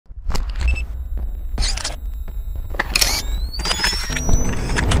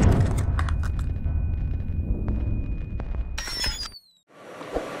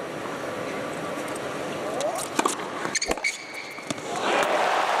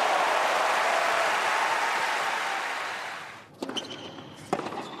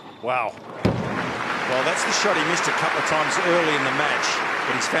Wow. Well, that's the shot he missed a couple of times early in the match,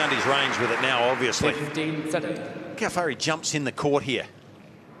 but he's found his range with it now, obviously. 15, Look how far he jumps in the court here.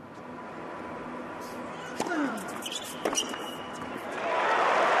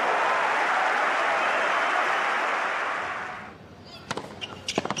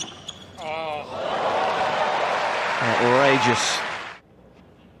 Outrageous.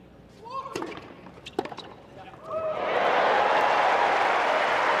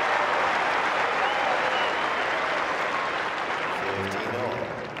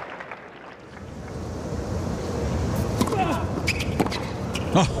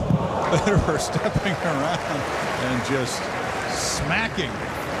 Federer stepping around and just smacking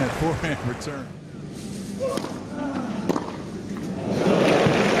that forehand return.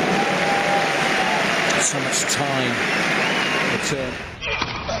 So much time. Return.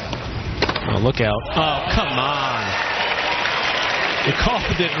 Oh, look out. Oh, come on. They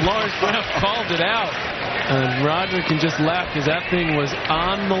called it. Lawrence Brown called it out. And Roderick can just laugh because that thing was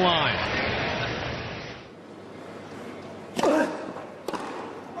on the line.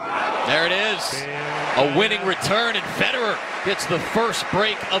 There it is. A winning return, and Federer gets the first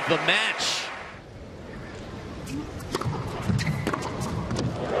break of the match.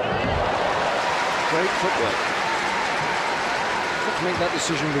 Great footwork. Got to make that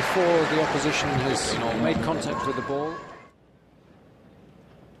decision before the opposition has made contact with the ball.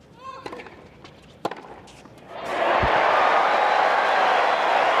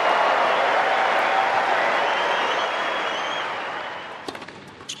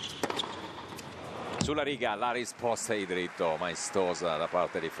 Sulla riga la risposta di dritto maestosa da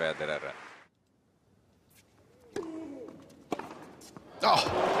parte di Federer. Oh,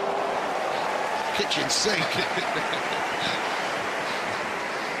 kitchen sink.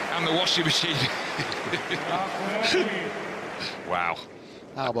 And the washing machine. Wow.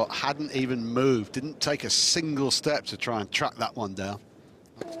 Albert hadn't even moved, didn't take a single step to try and track that one down.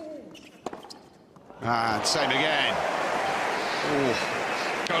 And same again. Oh.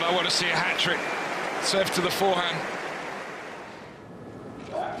 God, I want to see a hat-trick. Serve to the forehand.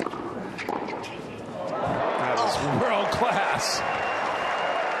 That is world class.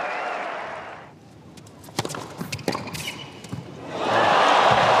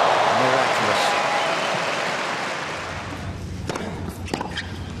 Miraculous.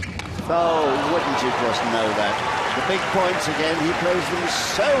 Oh, wouldn't you just know that? The big points again, he plays them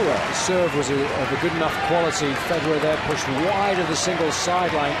so well. The serve was of a good enough quality. Federer there pushed wide of the single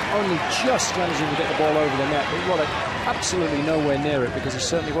sideline, only just managing to get the ball over the net. But Roddick absolutely nowhere near it because he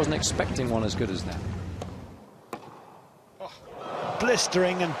certainly wasn't expecting one as good as that.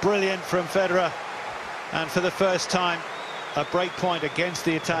 Blistering and brilliant from Federer. And for the first time, a break point against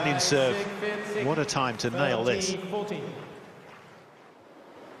the Italian serve. What a time to nail this.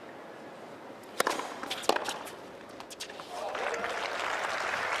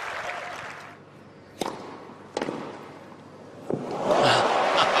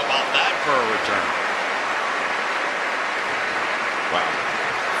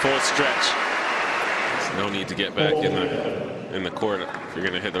 Full stretch. There's no need to get back in the court if you're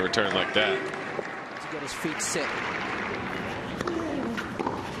going to hit the return like that. To get his feet set.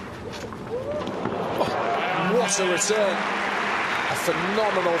 Oh, what a return! A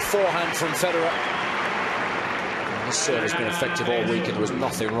phenomenal forehand from Federer. And this serve has been effective all week, and there was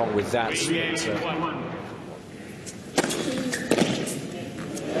nothing wrong with that.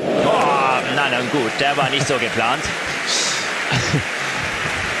 Na gut, der war nicht so geplant.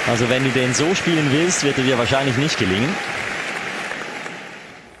 Also wenn du den so spielen willst, wird er dir wahrscheinlich nicht gelingen.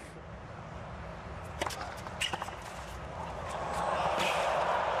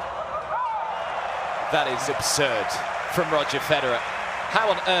 That is absurd from Roger Federer.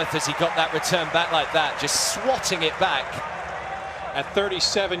 How on earth has he got that return back like that? Just swatting it back. At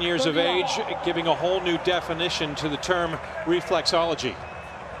 37 years of age, giving a whole new definition to the term reflexology.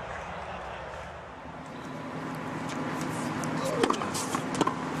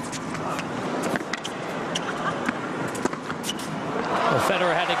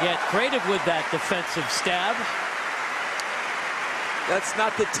 Federer had to get creative with that defensive stab. That's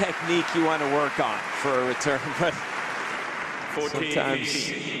not the technique you want to work on for a return, but sometimes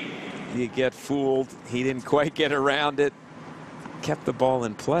you get fooled. He didn't quite get around it, kept the ball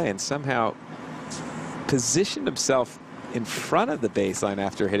in play, and somehow positioned himself in front of the baseline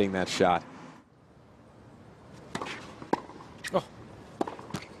after hitting that shot. Oh,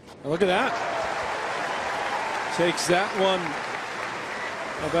 look at that. Takes that one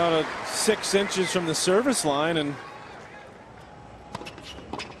about 6 inches from the service line, and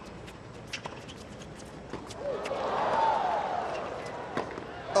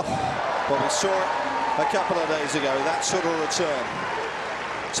oh. Well, we saw it a couple of days ago, that sort of return,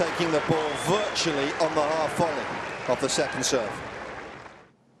 taking the ball virtually on the half volley of the second serve.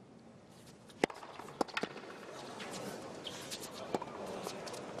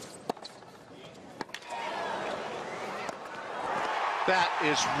 That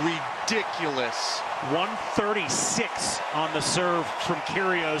is ridiculous. 136 on the serve from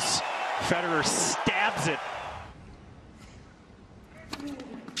Kyrgios. Federer stabs it.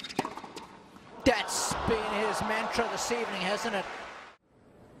 That's been his mantra this evening, hasn't it?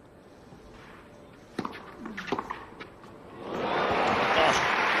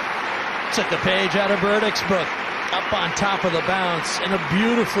 Took the page out of Burdick's book. Up on top of the bounce and a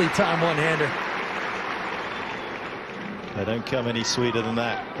beautifully timed one-hander. They don't come any sweeter than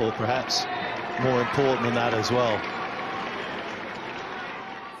that, or perhaps more important than that as well.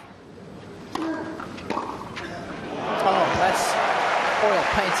 Oh, that's oil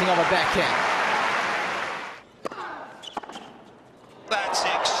painting of a backhand. That's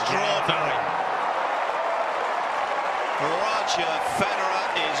extraordinary. Roger Federer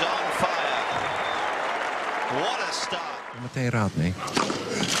is on fire. What a start. Meteen raad mee.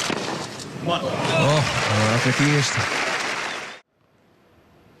 Oh, even de eerste.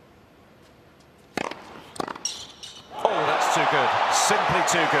 Oh, that's too good. Simply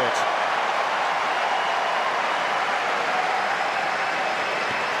too good.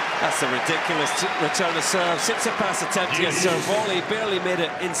 That's a ridiculous return of serve. Tsitsipas attempting a serve volley, barely made it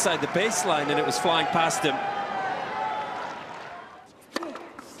inside the baseline, and it was flying past him.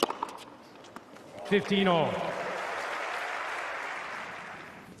 15-all.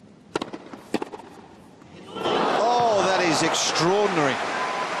 Oh, that is extraordinary.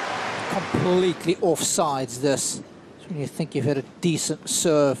 Completely offsides this. That's when you think you've had a decent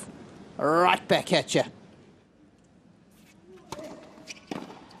serve. Right back at you.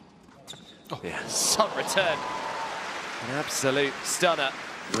 Oh, yeah, some return. An absolute stunner.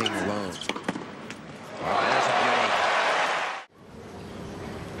 Wing alone. Oh, there's a beauty.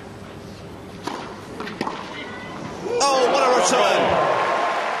 Oh, what a return!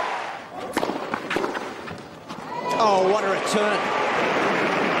 Oh, what a return.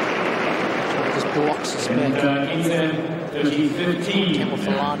 Just blocks his back. Campbell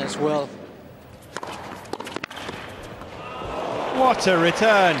Falana as well. What a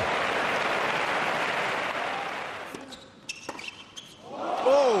return!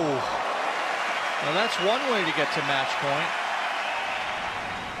 Well, that's one way to get to match point.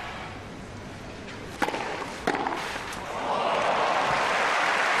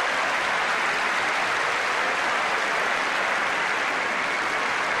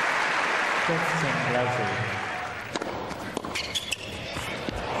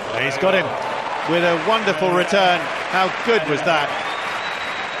 He's got him with a wonderful return. How good was that?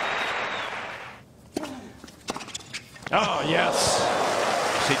 Oh, yes.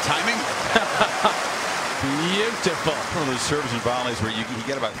 See timing? Beautiful. One of those serves and volleys where you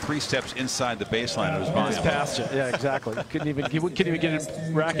get about 3 steps inside the baseline. It was fine. It's past you. Yeah, exactly. Couldn't even get it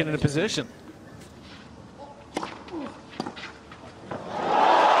racking in a position.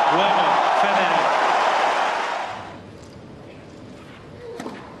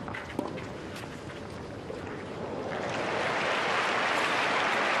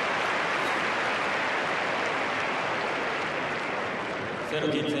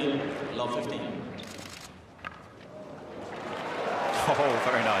 Love 15. Oh,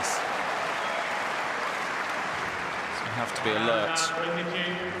 very nice. So you have to be alert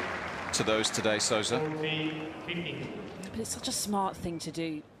to those today, Sousa. But it's such a smart thing to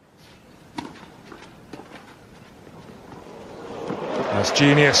do. That's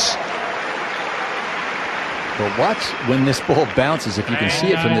genius. But watch when this ball bounces. If you can see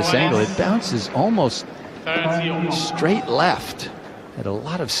it from this angle, it bounces almost straight left. Had a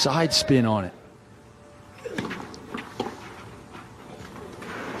lot of side spin on it.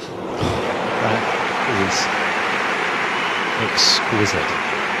 That is exquisite.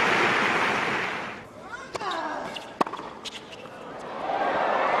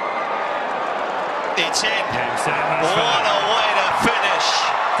 It's in. What a way to finish.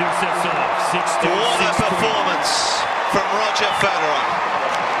 What a performance from Roger Federer.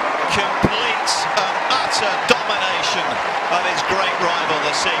 Complete and utter domination of his great rival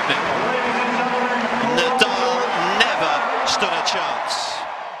this evening. Nadal never stood a chance.